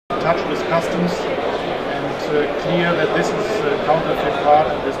touch with customs and clear that this is a counterfeit part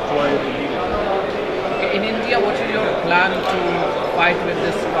and destroy it immediately. Okay, in India, what is your plan to fight with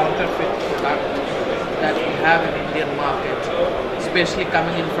this counterfeit product that we have in Indian market, especially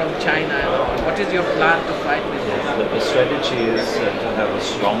coming in from China and all? What is your plan to fight with this? The strategy is to have a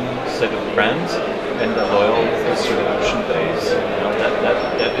strong set of brands and a loyal distribution base.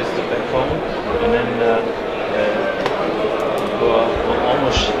 That is the backbone. And then we're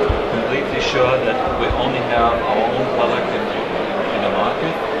almost completely sure that we only have our own product in the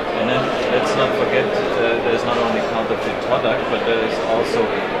market. And then let's not forget there's not only counterfeit product, but there is also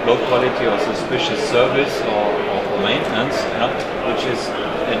low quality or suspicious service or maintenance, which is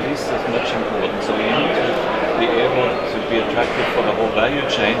at least as much important. So you need to be able to be attractive for the whole value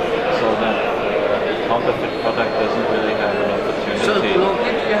chain so that counterfeit product doesn't really have an opportunity. So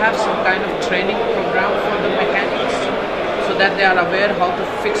globally, do you have some kind of training program for the mechanics so that they are aware how to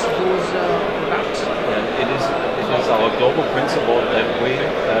fix those products? It is our global principle that we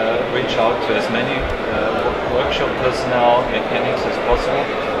reach out to as many workshop personnel, mechanics as possible.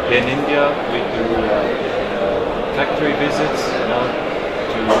 In India, we do factory visits,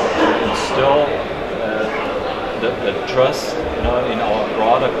 to instill the trust, in our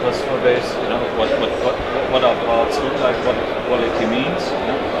broader customer base. What our products look like, what quality means.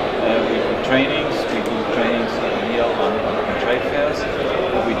 We do trainings. Here on trade fairs.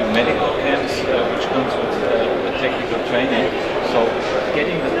 We do medical camps, which comes with technical training. So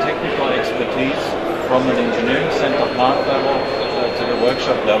getting the technical expertise from an engineering center plant level to the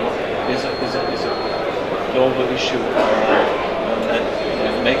workshop level is a global issue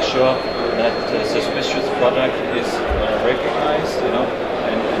that makes sure that suspicious product is recognized,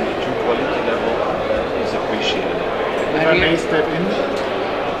 and the true quality level is appreciated. If I may step in,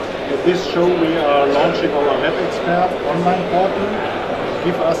 at this show we are launching our Web Expert online portal.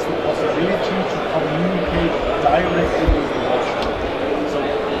 Give us the possibility to communicate directly with the workshop. So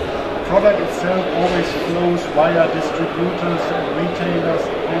the product itself always flows via distributors and retailers,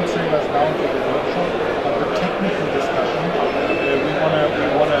 wholesalers down to the workshop, but the technical discussion, we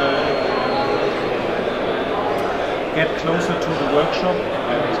wanna get closer to the workshop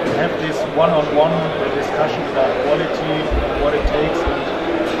and have this one-on-one discussion about quality, what it takes, and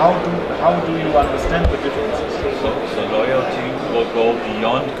how do you understand the differences? So loyalty will go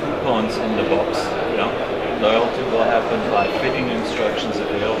beyond coupons in the box. Loyalty will happen by fitting instructions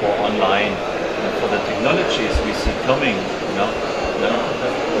available online. And for the technologies we see coming,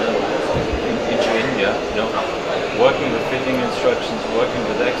 into India, working with fitting instructions, working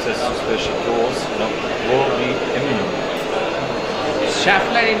with access to special tools, will be imminent.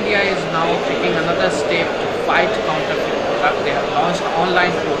 Schaeffler India is now taking another step to fight counterfeit product. They have launched an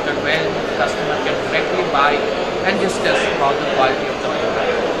online portal where the customer can directly buy and discuss about the quality of the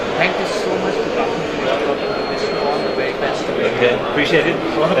product. Thank you so much for talking to us. I wish you all the very best. Okay, appreciate it.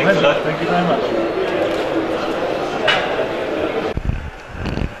 Thanks a lot. Thank you very much.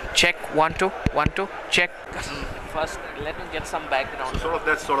 Check 1 2 1 2 check. First, let me get some background. So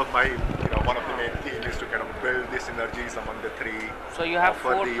that's sort of my, one of the main themes is to kind of build the synergies among the three. So you have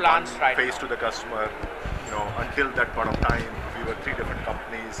 4 plants right face now. to the customer. Until that point of time, we were 3 different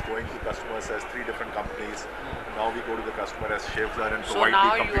companies going to customers as 3 different companies. Now we go to the customer as Schaeffler and provide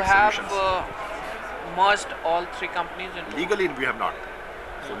the complete solutions. So now you have merged all 3 companies into... Legally, we have not.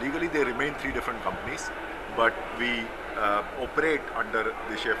 So legally, they remain 3 different companies, but we operate under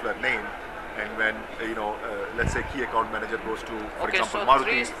the Schaeffler name. And when let's say key account manager goes to, for example, so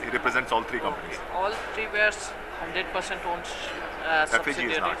Maruti, he represents all 3 companies. All 3 were 100% owned subsidiaries.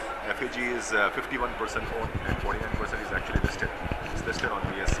 FAG is not. FAG is 51% owned and 49% is actually listed. It's listed on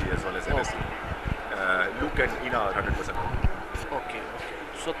BSC as well as NSE. Luke and Ina are 100% owned. Okay.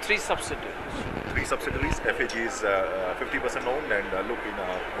 So 3 subsidiaries. 3 subsidiaries. FAG is 50% owned and Luke Ina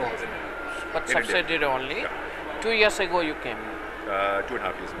 100%. But subsidiary only. Yeah. 2 years ago you came.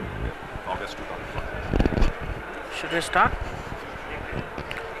 2.5 years ago. Yeah. August 2005. Should we start?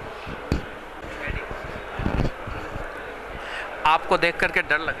 आपको देख करके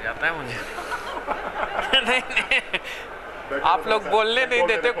डर लग जाता है मुझे। नहीं, आप लोग बोलने नहीं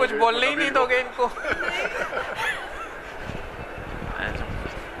देते, कुछ बोलने ही नहीं दोगे इनको।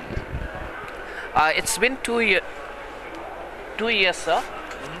 It's been 2 years, sir.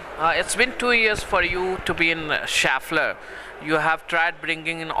 It's been 2 years for you to be in Schaeffler. You have tried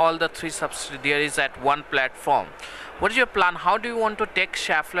bringing in all the 3 subsidiaries at one platform. What is your plan? How do you want to take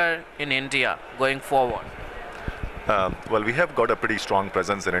Schaeffler in India going forward? Well, we have got a pretty strong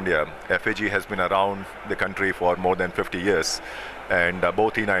presence in India. FAG has been around the country for more than 50 years, and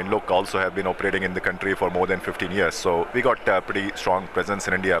both INA and Look also have been operating in the country for more than 15 years. So we got a pretty strong presence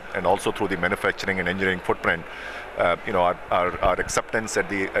in India, and also through the manufacturing and engineering footprint, our acceptance at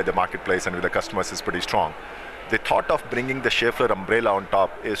the marketplace and with the customers is pretty strong. The thought of bringing the Schaeffler umbrella on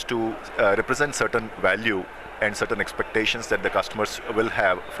top is to represent certain value and certain expectations that the customers will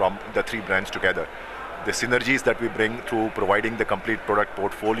have from the three brands together. The synergies that we bring through providing the complete product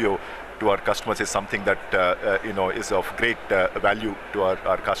portfolio to our customers is something that is of great value to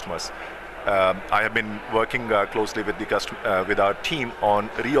our customers. I have been working closely with our team on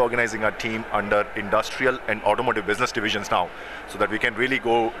reorganizing our team under industrial and automotive business divisions now, so that we can really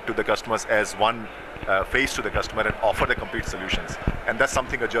go to the customers as one face to the customer and offer the complete solutions. And that's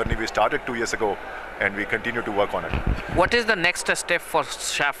a journey we started 2 years ago, and we continue to work on it. What is the next step for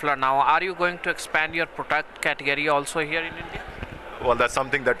Schaeffler now? Are you going to expand your product category also here in India? Well, that's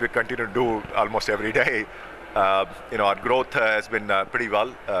something that we continue to do almost every day. Our growth has been pretty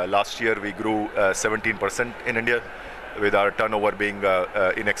well. Last year we grew 17% in India, with our turnover being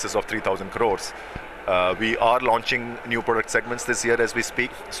in excess of 3,000 crores. We are launching new product segments this year as we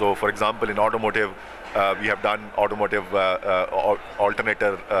speak. So, for example, in automotive, we have done automotive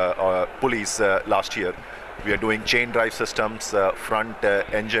alternator pulleys last year. We are doing chain drive systems, front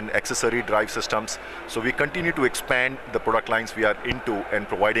engine accessory drive systems. So we continue to expand the product lines we are into and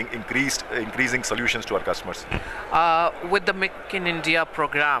providing increasing solutions to our customers. With the Make in India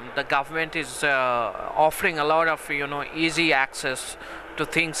program, the government is offering a lot of easy access to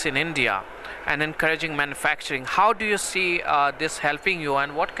things in India and encouraging manufacturing. How do you see this helping you,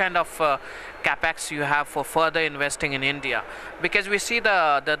 and what kind of capex you have for further investing in India? Because we see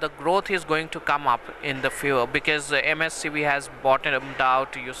the growth is going to come up in the future, because MSCV has bottomed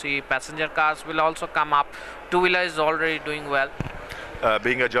out. You see passenger cars will also come up. Two-wheeler is already doing well.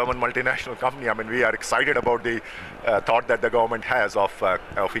 Being a German multinational company, I mean, we are excited about the thought that the government has of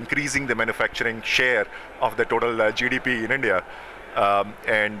increasing the manufacturing share of the total GDP in India.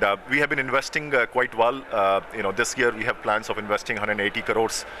 We have been investing quite well. This year we have plans of investing 180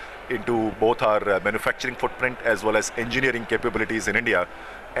 crores into both our manufacturing footprint as well as engineering capabilities in India.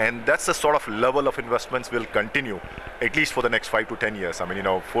 And that's the sort of level of investments will continue, at least for the next 5 to 10 years. I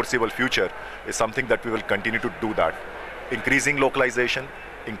mean, foreseeable future is something that we will continue to do that. Increasing localization,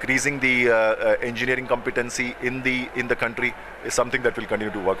 increasing the engineering competency in the country is something that we'll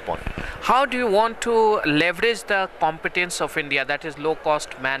continue to work upon. How do you want to leverage the competence of India, that is low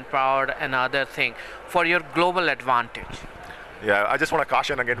cost manpower and other thing, for your global advantage? Yeah, I just want to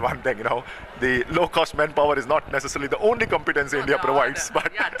caution again one thing, the low cost manpower is not necessarily the only competence India provides.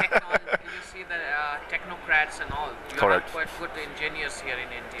 But yeah, technology, you see the technocrats and all. You correct. have quite good engineers here in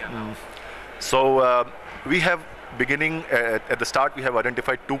India now. So we have beginning at the start, we have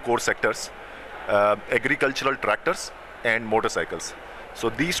identified two core sectors, agricultural tractors and motorcycles. So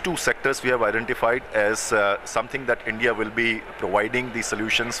these two sectors we have identified as something that India will be providing the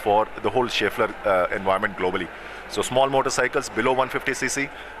solutions for the whole Schaeffler environment globally. So small motorcycles below 150cc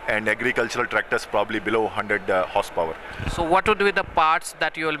and agricultural tractors probably below 100 horsepower. So what would be the parts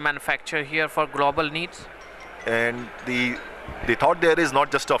that you will manufacture here for global needs? And the thought there is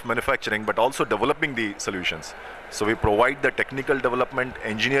not just of manufacturing but also developing the solutions. So we provide the technical development,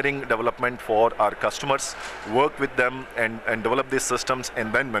 engineering development for our customers, work with them and develop these systems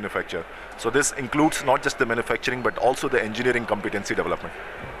and then manufacture. So this includes not just the manufacturing but also the engineering competency development.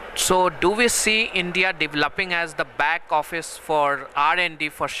 So do we see India developing as the back office for R&D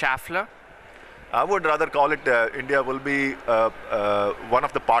for Schaeffler? I would rather call it India will be one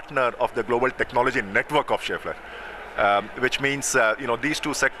of the partner of the global technology network of Schaeffler. Which means these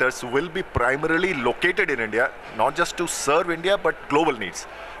two sectors will be primarily located in India, not just to serve India but global needs.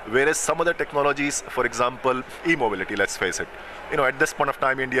 Whereas some other technologies, for example, e-mobility, let's face it, at this point of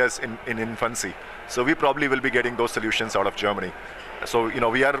time India is in infancy. So we probably will be getting those solutions out of Germany. So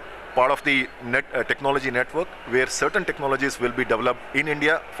we are part of the technology network where certain technologies will be developed in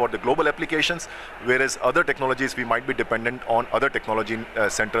India for the global applications, whereas other technologies we might be dependent on other technology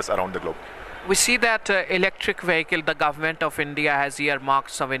centers around the globe. We see that electric vehicle, the government of India has earmarked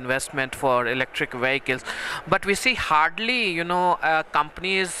some investment for electric vehicles, but we see hardly,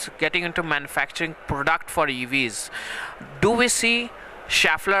 companies getting into manufacturing product for EVs. Do we see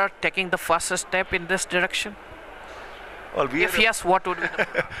Schaeffler taking the first step in this direction? Well, if yes, what would be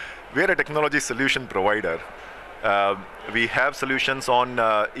the we are a technology solution provider. We have solutions on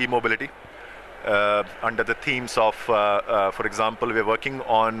e-mobility. under the themes of, for example, we're working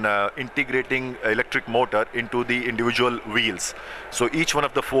on integrating electric motor into the individual wheels. So each one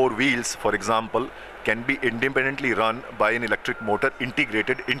of the 4 wheels, for example, can be independently run by an electric motor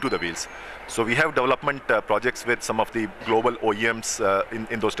integrated into the wheels. So we have development projects with some of the global OEMs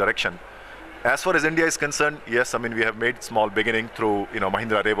in those direction. As far as India is concerned, yes, I mean, we have made small beginning through,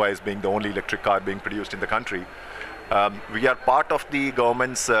 Mahindra Reva as being the only electric car being produced in the country. We are part of the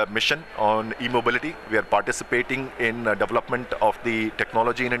government's mission on e-mobility. We are participating in development of the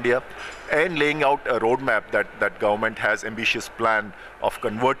technology in India and laying out a roadmap that government has ambitious plan of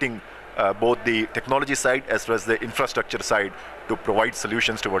converting both the technology side as well as the infrastructure side to provide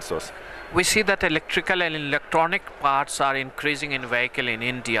solutions towards those. We see that electrical and electronic parts are increasing in vehicle in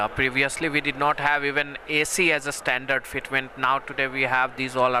India. Previously, we did not have even AC as a standard fitment. Now today we have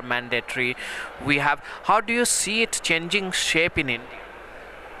these all are mandatory. We have. How do you see it changing shape in India?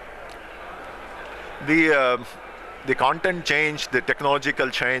 The content change, the technological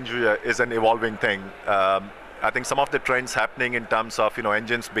change is an evolving thing. I think some of the trends happening in terms of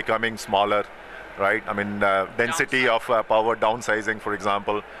engines becoming smaller, right? I mean, density of power downsizing, for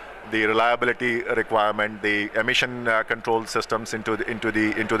example, the reliability requirement, the emission control systems into the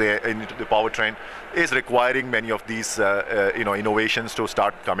powertrain is requiring many of these innovations to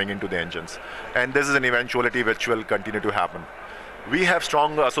start coming into the engines, and this is an eventuality which will continue to happen. We have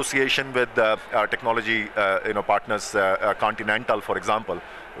strong association with our technology partners, Continental, for example,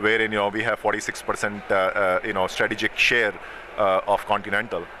 wherein we have 46% strategic share of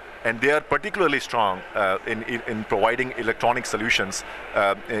Continental. And they are particularly strong in providing electronic solutions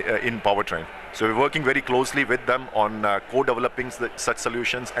in powertrain. So we're working very closely with them on co-developing such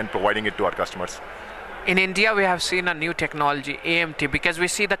solutions and providing it to our customers. In India, we have seen a new technology, AMT, because we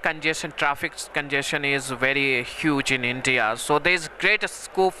see the congestion, traffic congestion is very huge in India. So there is great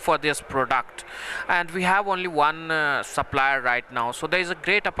scope for this product. And we have only one supplier right now. So there is a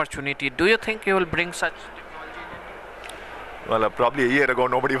great opportunity. Do you think you will bring such technology in India? Well, probably a year ago,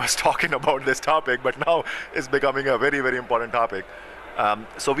 nobody was talking about this topic, but now it's becoming a very, very important topic.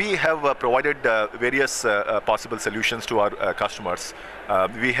 So we have provided various possible solutions to our customers.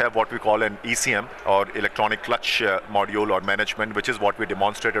 We have what we call an ECM, or electronic clutch module or management, which is what we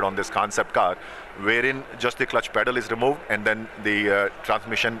demonstrated on this concept car, wherein just the clutch pedal is removed and then the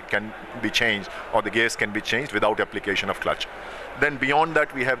transmission can be changed or the gears can be changed without application of clutch. Then beyond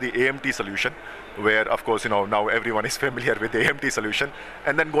that, we have the AMT solution, where of course now everyone is familiar with the AMT solution,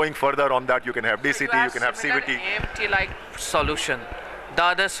 and then going further on that, you can have DCT, you can have CVT. AMT like solution, the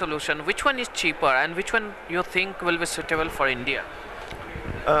other solution, which one is cheaper and which one you think will be suitable for India?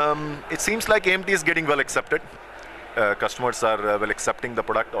 It seems like AMT is getting well accepted. Customers are well accepting the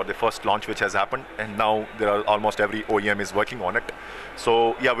product or the first launch which has happened, and now there are almost every OEM is working on it.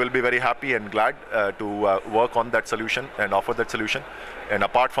 So yeah, we'll be very happy and glad to work on that solution and offer that solution. And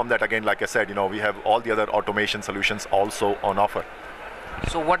apart from that, again, like I said, we have all the other automation solutions also on offer.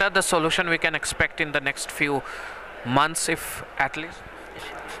 So what are the solutions we can expect in the next few months, if at least?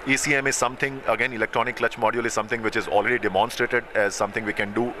 ECM is something, again, electronic clutch module is something which is already demonstrated as something we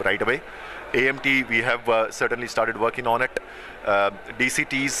can do right away. AMT, we have certainly started working on it.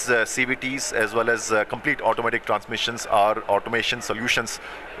 DCTs, CVTs, as well as complete automatic transmissions are automation solutions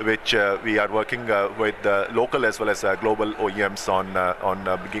which we are working with local as well as global OEMs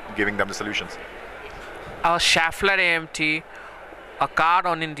on giving them the solutions. Our Schaeffler AMT, a car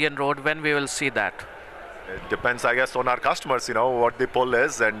on Indian road, when we will see that? It depends, I guess, on our customers, what the pull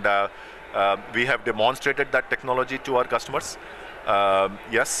is, and we have demonstrated that technology to our customers.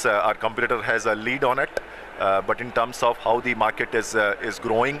 Yes, our competitor has a lead on it, but in terms of how the market is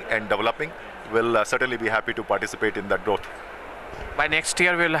growing and developing, we'll certainly be happy to participate in that growth. By next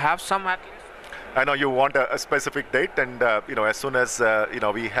year, we'll have some at least? I know you want a specific date, and as soon as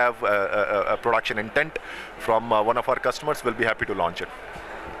we have a production intent from one of our customers, we'll be happy to launch it.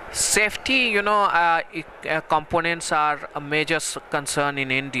 Safety, components are a major concern in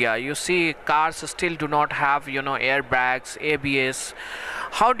India. You see, cars still do not have, airbags, ABS.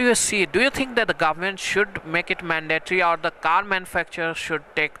 How do you see it? Do you think that the government should make it mandatory, or the car manufacturer should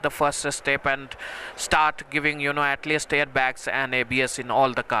take the first step and start giving, at least airbags and ABS in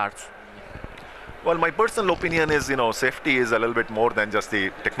all the cars? Well, my personal opinion is, safety is a little bit more than just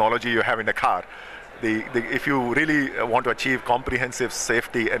the technology you have in a car. If you really want to achieve comprehensive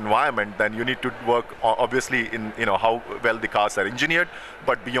safety environment, then you need to work obviously in how well the cars are engineered,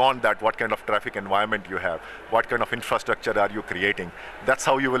 but beyond that, what kind of traffic environment you have, what kind of infrastructure are you creating. That's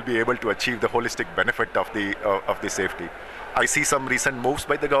how you will be able to achieve the holistic benefit of the safety. I see some recent moves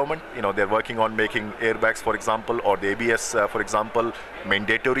by the government. They're working on making airbags, for example, or the ABS, for example,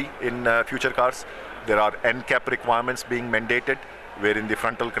 mandatory in future cars. There are NCAP requirements being mandated, wherein the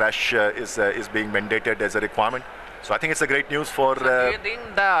frontal crash is being mandated as a requirement. So I think it's a great news for. So do you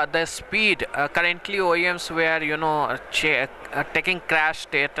think the speed currently OEMs were taking crash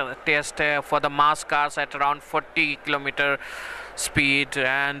test for the mass cars at around 40 kilometer speed,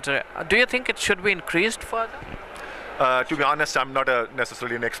 and do you think it should be increased further? To be honest, I'm not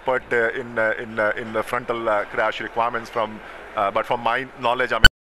necessarily an expert in the frontal crash requirements but from my knowledge,